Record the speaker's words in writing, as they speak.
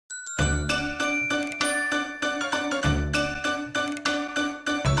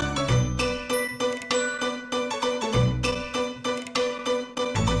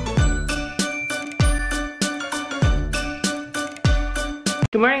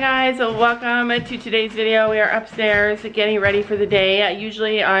Good morning, guys. Welcome to today's video. We are upstairs getting ready for the day.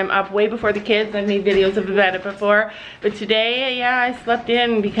 Usually I'm up way before the kids. I've made videos about it before, but today, yeah, I slept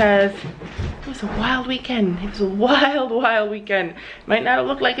in because it was a wild weekend. It was a wild weekend. Might not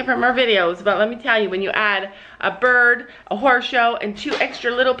look like it from our videos, but let me tell you, when you add a bird, a horse show, and 2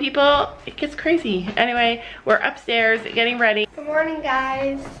 extra little people, it gets crazy. Anyway, we're upstairs getting ready. Good morning,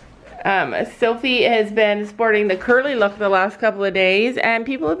 guys. Sophie has been sporting the curly look the last couple of days, and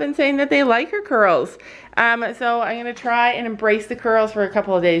people have been saying that they like her curls. So I'm gonna try and embrace the curls for a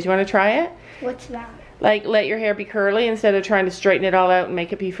couple of days. You wanna try it? What's that? Like, let your hair be curly instead of trying to straighten it all out and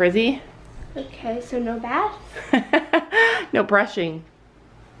make it be frizzy. Okay, so no bath? No brushing.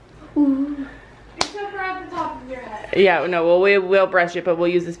 Ooh. Except for at the top of your head. Yeah, no, well, we will brush it, but we'll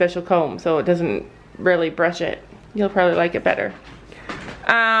use a special comb so it doesn't really brush it. You'll probably like it better.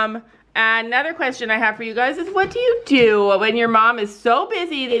 Another question I have for you guys is, what do you do when your mom is so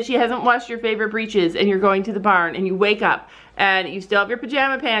busy that she hasn't washed your favorite breeches and you're going to the barn and you wake up and you still have your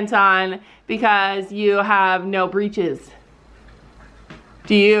pajama pants on because you have no breeches?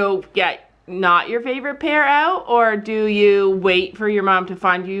 Do you get not your favorite pair out, or do you wait for your mom to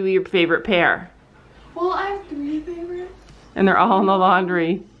find you your favorite pair? Well, I have 3 favorites. And they're all in the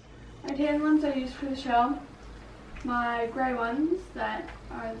laundry. My tan ones I use for the show. My gray ones that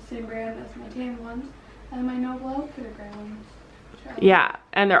are the same brand as my tan ones. And my no blow for the gray ones. Yeah,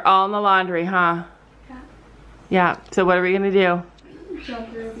 and they're all in the laundry, huh? Yeah. Yeah, so what are we gonna do?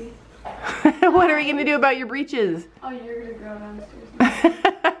 Jump Ruby. What are we gonna do about your breeches? Oh, you're gonna go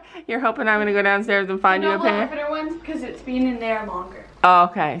downstairs. You're hoping I'm gonna go downstairs and find you a pair? No ones because it's been in there longer. Oh,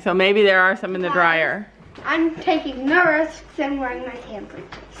 okay, so maybe there are some in the dryer. I'm taking no risks in wearing my tan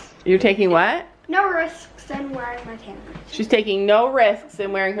breeches. You're taking what? No risks in wearing my tan breeches. She's taking no risks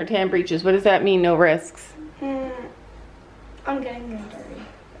in wearing her tan breeches. What does that mean, no risks? I'm getting them dirty.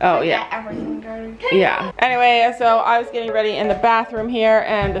 Oh, I yeah. get everything dirty. Yeah. Anyway, so I was getting ready in the bathroom here,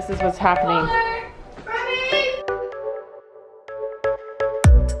 and this is what's happening.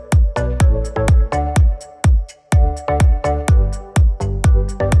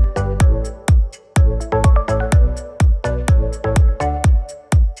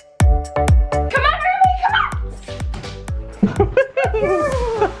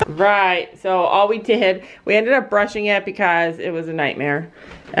 Right, so all we did, we ended up brushing it because it was a nightmare.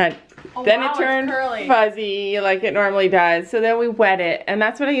 And then it turned fuzzy like it normally does. So then we wet it, and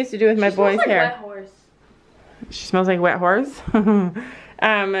that's what I used to do with my boys' hair. Wet horse. She smells like wet horse?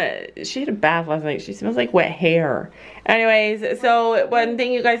 She had a bath last night. She smells like wet hair. Anyways, so one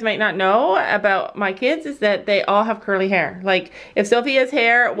thing you guys might not know about my kids is that they all have curly hair. Like, if Sophia's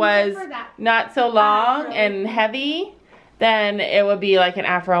hair was not so long and heavy, then it would be like an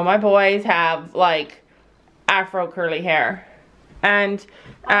afro. My boys have like afro curly hair. And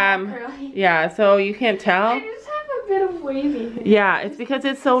yeah, so you can't tell. I just have a bit of wavy. Yeah, it's because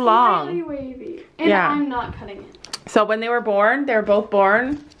it's so long. Slightly wavy. And Yeah. I'm not cutting it. So when they were born, they were both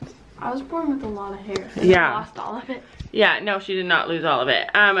born. I was born with a lot of hair. So Yeah. I lost all of it. Yeah, no, she did not lose all of it.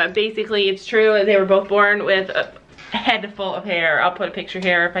 Basically, it's true. They were both born with a head full of hair. I'll put a picture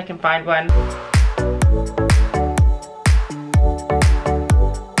here if I can find one.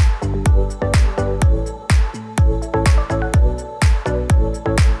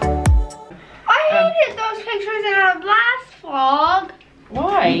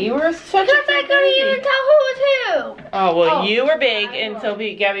 Why? You were such Because I couldn't even tell who was who. Oh, well, you were big and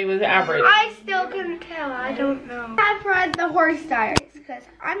Sophie Gabby was average. I still couldn't tell. I don't know. I've read the Horse Diaries because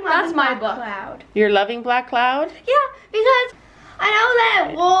I'm That's my Black book. Cloud. You're loving Black Cloud? Yeah, because I know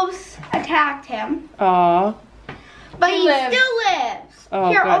that wolves attacked him, Aw. but he lives. still lives. Oh,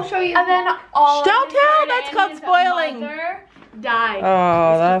 Here, I'll good. show you. And then all Don't of his tell, friends that's and called his spoiling. mother died.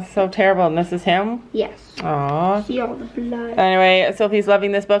 Oh, that's so terrible. And this is him? Yes. Aw. See all the blood. Anyway, Sophie's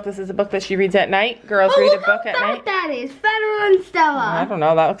loving this book. This is a book that she reads at night. Girls read a look book how at fat night. that is. Fatter than Stella. I don't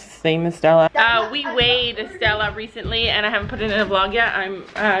know, that looks the same as Stella. We weighed Stella recently, and I haven't put it in a vlog yet.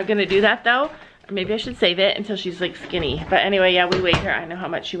 I'm gonna do that though. Maybe I should save it until she's like skinny. But anyway, yeah, we weighed her. I know how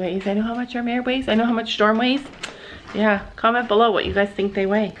much she weighs. I know how much our mare weighs. I know how much Storm weighs. Yeah, comment below what you guys think they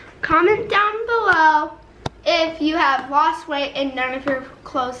weigh. Comment down below if you have lost weight and none of your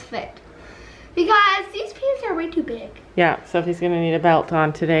clothes fit. Because these pants are way too big. Yeah, Sophie's gonna need a belt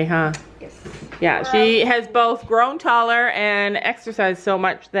on today, huh? Yes. Yeah, she has both grown taller and exercised so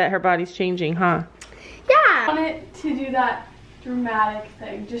much that her body's changing, huh? Yeah. I wanted to do that dramatic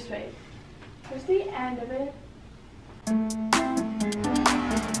thing. Just wait. Where's the end of it?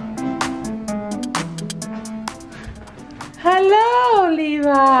 Hello,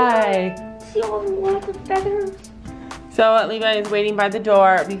 Levi. See all the feathers? So Levi is waiting by the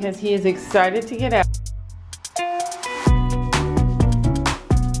door because he is excited to get out.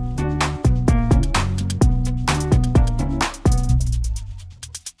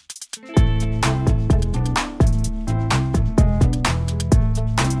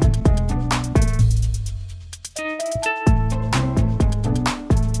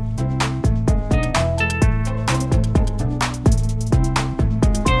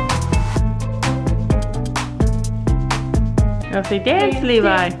 Now say dance,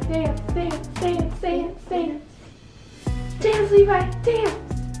 Levi. Dance, dance, dance, dance, dance, dance. Dance, Levi, dance.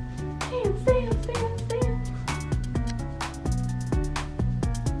 Dance, dance, dance, dance.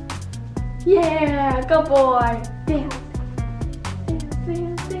 Yeah, good boy. Dance. Dance,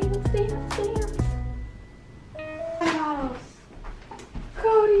 dance, dance, dance, dance. House.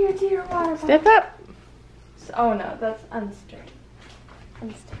 Go to your dear water. Step up. Oh no, that's unstable.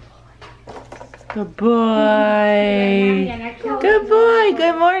 Unstable. Good boy. Good boy.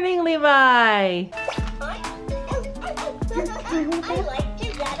 Good morning, Levi. I like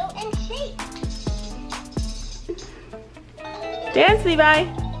to rattle and shake. Dance, Levi.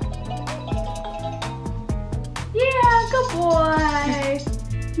 Yeah, good boy.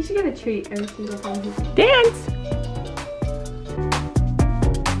 You should get a treat every single time he's Dance.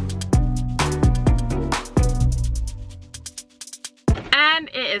 And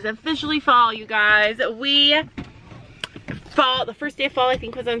it is officially fall, you guys. The first day of fall I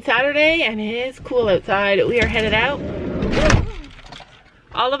think was on Saturday, and it is cool outside. We are headed out.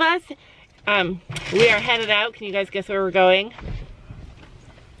 All of us, we are headed out. Can you guys guess where we're going?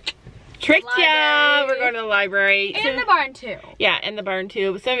 Tricked ya! We're going to the library. in the barn too. Yeah, in the barn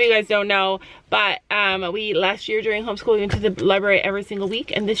too. Some of you guys don't know, but we last year during homeschool we went to the library every single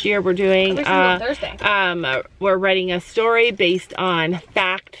week, and this year we're doing Every single Thursday. we're writing a story based on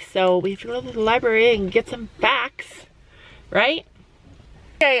fact, so we have to go to the library and get some facts, right?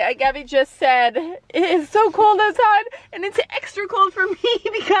 Okay, Gabby just said it is so cold outside, and it's extra cold for me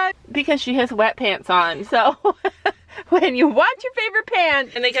because she has wet pants on. So when you want your favorite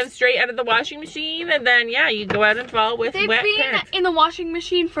pants and they come straight out of the washing machine, and then yeah, you go out in fall with They've wet been pants. in the washing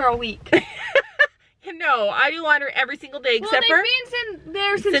machine for a week. No, I do laundry every single day except for they've been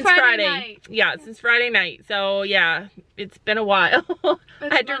there since Friday night. Yeah, since Friday night. So yeah, it's been a while.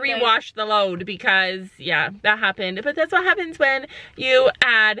 I had to rewash the load because yeah, that happened. But that's what happens when you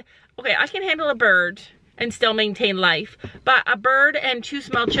add, okay, I can handle a bird and still maintain life, but a bird and 2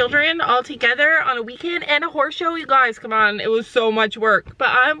 small children all together on a weekend and a horse show, you guys, come on, it was so much work, but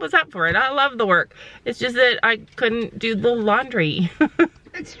I was up for it. I love the work. It's just that I couldn't do the laundry.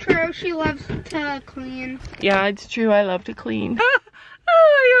 It's true, she loves to clean. Yeah, it's true, I love to clean. Oh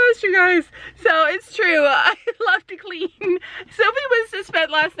my gosh, you guys. So it's true, I love to clean. Sophie was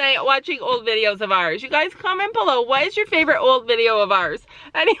suspended last night watching old videos of ours. You guys comment below, what is your favorite old video of ours?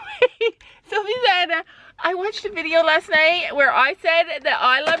 Anyway, Sophie said, I watched a video last night where I said that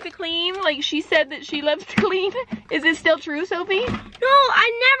I love to clean. Like she said that she loves to clean. Is it still true, Sophie? No,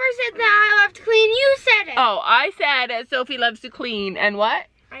 I never said that I love to clean. You said it. Oh, I said Sophie loves to clean. And what?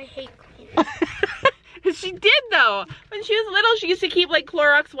 I hate cleaning. She did though. When she was little, she used to keep like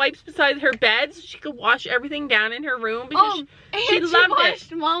Clorox wipes beside her bed so she could wash everything down in her room because she loved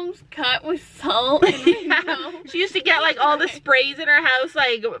it. Mom's cut with salt. Yeah. She used to get like all the sprays in her house,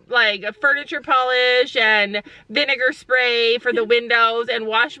 like furniture polish and vinegar spray for the windows, and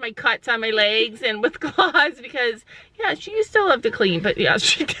wash my cuts on my legs and with cloths because yeah, she used to love to clean, but yeah,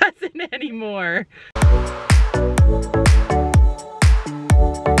 she doesn't anymore.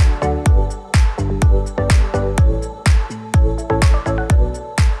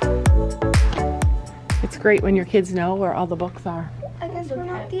 It's great when your kids know where all the books are. I guess we're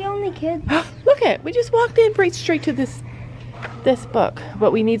not the only kids. Look at, we just walked in right straight to this book,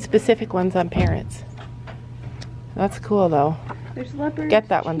 but we need specific ones on parents. That's cool though. There's leopards. Get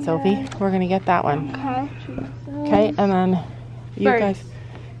that one, Sophie. We're gonna get that one. Okay. Okay, and then you Birds. guys.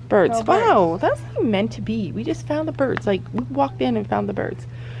 Birds. No, Wow, that's like meant to be. We just found the birds. Like we walked in and found the birds.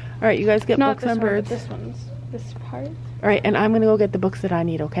 All right, you guys get Not books this on one, birds. but this one's this part. All right, and I'm gonna go get the books that I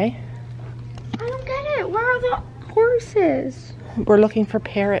need. Okay. I don't get it. Where are the horses? We're looking for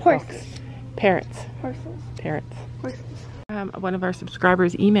parrot Horses. books. Parrots. Horses. Parrots. Horses. One of our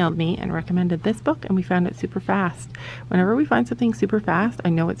subscribers emailed me and recommended this book, and we found it super fast. Whenever we find something super fast, I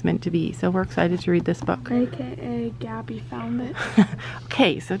know it's meant to be. So we're excited to read this book. AKA Gabby found it.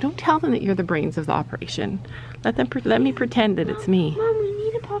 Okay, so don't tell them that you're the brains of the operation. Let me pretend that it's me. Mom, we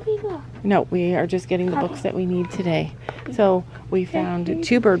need a puppy book. No, we are just getting the books that we need today. So we found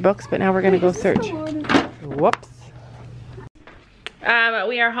 2 bird books, but now we're gonna go search. Whoops.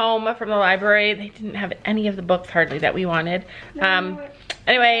 we are home from the library. They didn't have any of the books hardly that we wanted.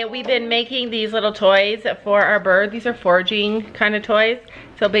 Anyway, we've been making these little toys for our bird. These are foraging kind of toys.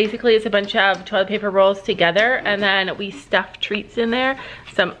 So basically it's a bunch of toilet paper rolls together, and then we stuff treats in there.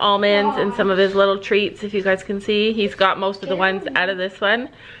 Some almonds and some of his little treats, if you guys can see. He's got most of the ones out of this one.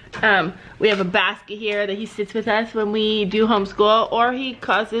 We have a basket here that he sits with us when we do homeschool, or he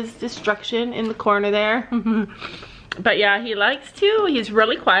causes destruction in the corner there. But yeah, he likes to. He's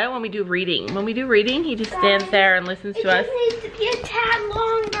really quiet when we do reading. When we do reading, he just stands there and listens to us. It needs to be a tad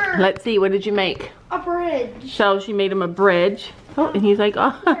longer. Let's see, what did you make? A bridge. So she made him a bridge. Oh, and he's like,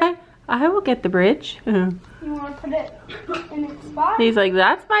 oh, I will get the bridge. You want to put it in its spot? He's like,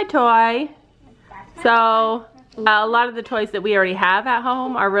 that's my toy. So a lot of the toys that we already have at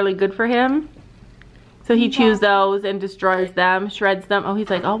home are really good for him. So he chews those and destroys them, shreds them. Oh, he's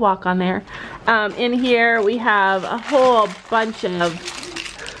like, I'll walk on there. In here we have a whole bunch of,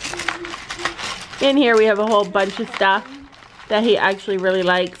 stuff that he actually really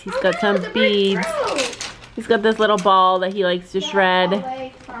likes. He's got some beads. He's got this little ball that he likes to shred.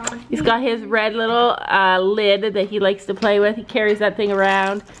 He's got his red little lid that he likes to play with. He carries that thing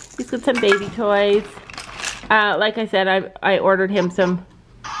around. He's got some baby toys. Like I said, I ordered him some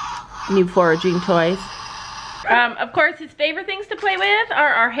new foraging toys. Of course, his favorite things to play with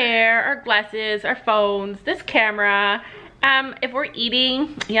are our hair, our glasses, our phones, this camera. If we're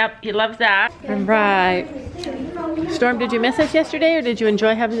eating, yep, he loves that. All right. Storm, did you miss us yesterday, or did you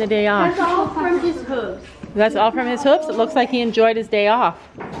enjoy having the day off? That's all from his hooves. That's all from his hooves? It looks like he enjoyed his day off.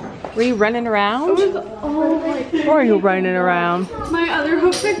 Were you running around? It was all like... Or are you running around? My other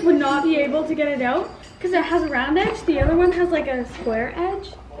hoof pick would not be able to get it out because it has a round edge. The other one has like a square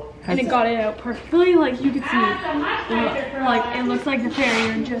edge. And it got it out perfectly, like you could see. Like it looks like the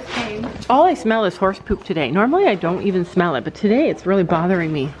farrier just came. All I smell is horse poop today. Normally I don't even smell it, but today it's really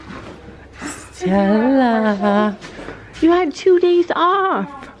bothering me. Stella, you had 2 days off.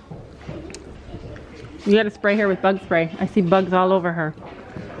 You gotta spray her with bug spray. I see bugs all over her.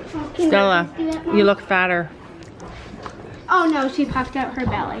 Stella, you look fatter. Oh no, she puffed out her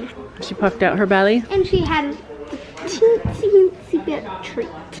belly. She puffed out her belly? And she had a teensy bit treat.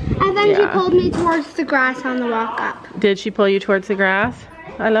 And then she pulled me towards the grass on the walk up. Did she pull you towards the grass?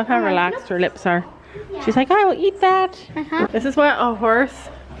 I love how relaxed her lips are. She's like, I will eat that. This is what a horse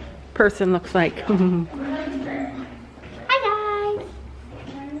person looks like. Hi guys.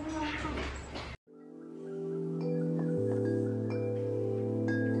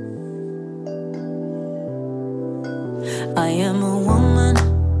 I am a woman,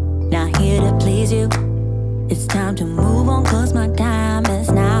 not here to please you. It's time to move on, cause my time is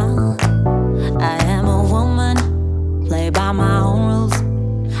now. I am a woman, play by my own rules.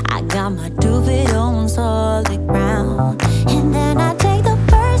 I got my 2 feet on solid ground. And then I take the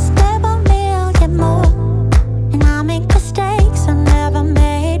first step, a million more. And I make mistakes I never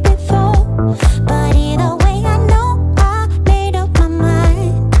made before. But either way I know I made up my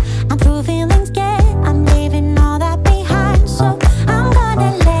mind. I'm through feeling scared, I'm leaving all that behind. So I'm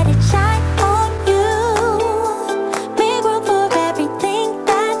gonna let it shine on you. Make room for everything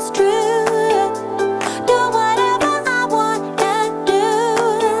that's true. Do whatever I wanna do.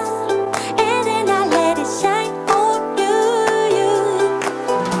 And then I let it shine on you.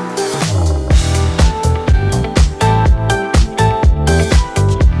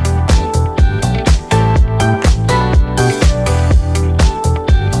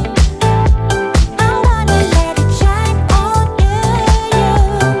 I'm gonna let it shine on you.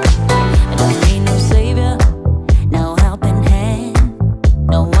 I don't need no savior, no helping hand,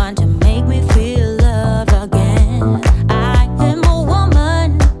 no one to make me feel loved again. I am a woman,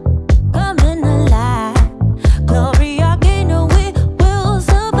 coming alive. Gloria, gainer, we will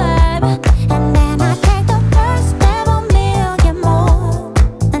survive. And then I take the first step, a million more.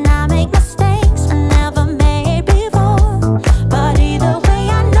 And I make mistakes I never made before. But either way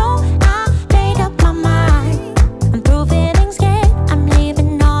I know I made up my mind. I'm through feeling scared, I'm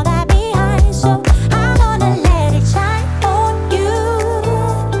leaving all that behind. So I'm gonna let it shine on you.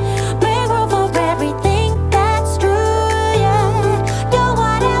 Make room for everything that's true, yeah. Do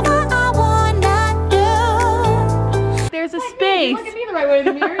whatever I wanna do. There's a space. Look at me the right way in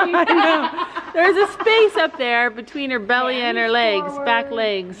the mirror. I know. There's a space up there between her belly and her legs, back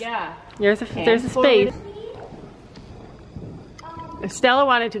legs. Yeah. There's a space. Stella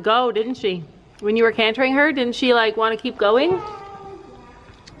wanted to go, didn't she? When you were cantering her, didn't she like want to keep going?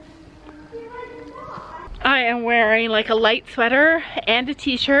 I am wearing like a light sweater and a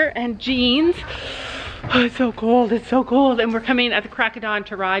t-shirt and jeans. Oh, it's so cold, it's so cold. And we're coming at the crack of dawn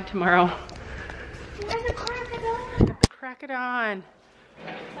to ride tomorrow. There's a crocodile. At the crack of dawn.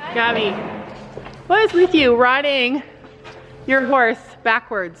 Gabby, what is with you riding your horse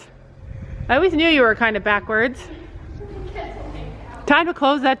backwards? I always knew you were kind of backwards. Time to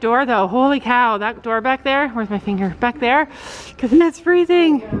close that door though. Holy cow, that door back there. Where's my finger? Back there, because it's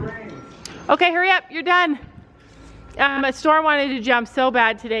freezing. Okay, hurry up, you're done. Storm wanted to jump so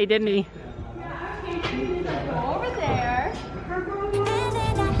bad today, didn't he? Over there.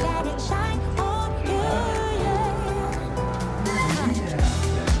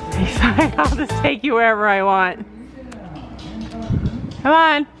 He's like, I'll just take you wherever I want. Come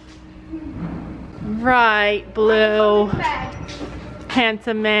on. Right, Blue.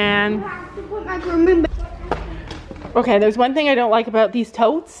 Handsome man. Okay, there's one thing I don't like about these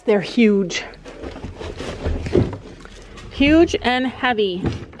totes. They're huge. Huge and heavy.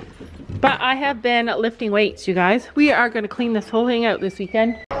 But I have been lifting weights, you guys. We are going to clean this whole thing out this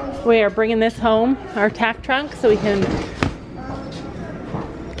weekend. We are bringing this home, our tack trunk, so we can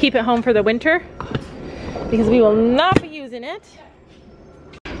keep it home for the winter. Because we will not be using it.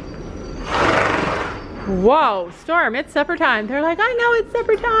 Whoa, Storm, it's supper time. They're like, I know it's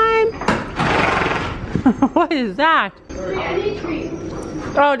supper time. What is that? I need treats.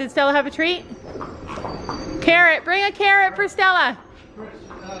 Oh, did Stella have a treat? Carrot, bring a carrot for Stella.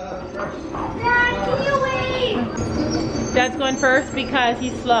 Dad, can you wait? Dad's going first because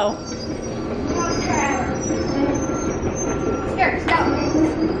he's slow. Here, stop.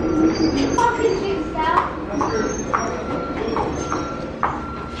 How can you stop?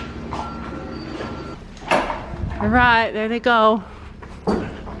 All right, there they go.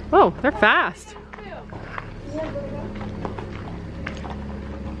 Whoa, they're fast.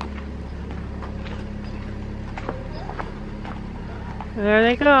 There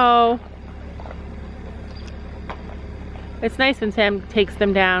they go. It's nice when Sam takes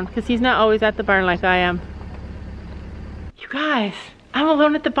them down because he's not always at the barn like I am. You guys, I'm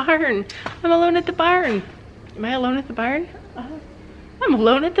alone at the barn. I'm alone at the barn. Am I alone at the barn? I'm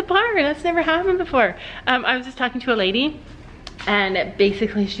alone at the barn. That's never happened before. I was just talking to a lady and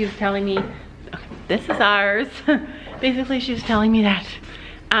basically she was telling me, this is ours. Basically she was telling me that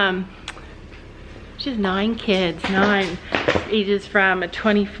she has 9 kids, 9 ages from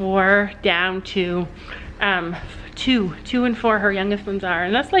 24 down to 2 and 4 her youngest ones are,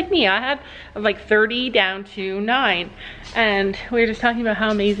 and that's like me. I had like 30 down to 9, and we were just talking about how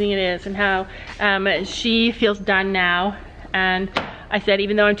amazing it is and how she feels done now. And I said,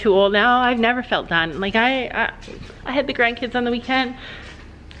 even though I'm too old now, I've never felt done. Like I had the grandkids on the weekend.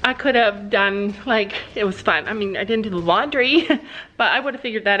 I could have done, like, it was fun. I mean, I didn't do the laundry, but I would have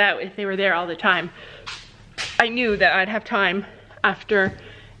figured that out if they were there all the time. I knew that I'd have time after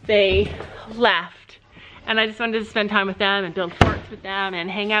they left. And I just wanted to spend time with them and build forts with them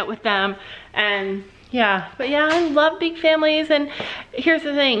and hang out with them. And yeah, but yeah, I love big families. And here's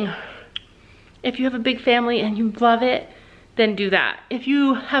the thing. If you have a big family and you love it, then do that. If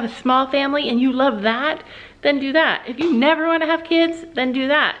you have a small family and you love that, then do that. If you never want to have kids, then do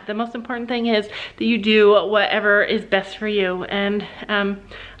that. The most important thing is that you do whatever is best for you. And I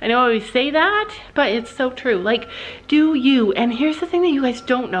know I always say that, but it's so true. Like, do you. And here's the thing that you guys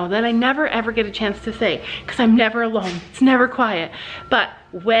don't know that I never ever get a chance to say, because I'm never alone. It's never quiet. But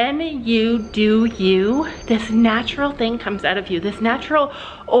when you do you, this natural thing comes out of you, this natural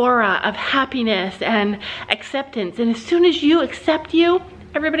aura of happiness and acceptance. And as soon as you accept you,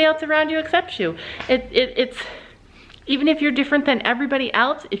 everybody else around you accepts you. It's even if you're different than everybody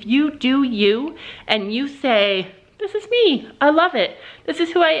else, if you do you and you say, this is me, I love it, this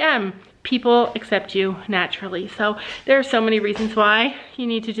is who I am, people accept you naturally. So there are so many reasons why you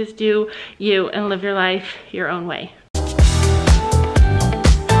need to just do you and live your life your own way.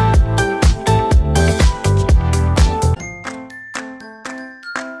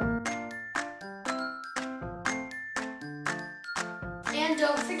 And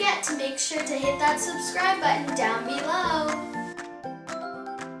don't forget to make sure to hit that subscribe button down below.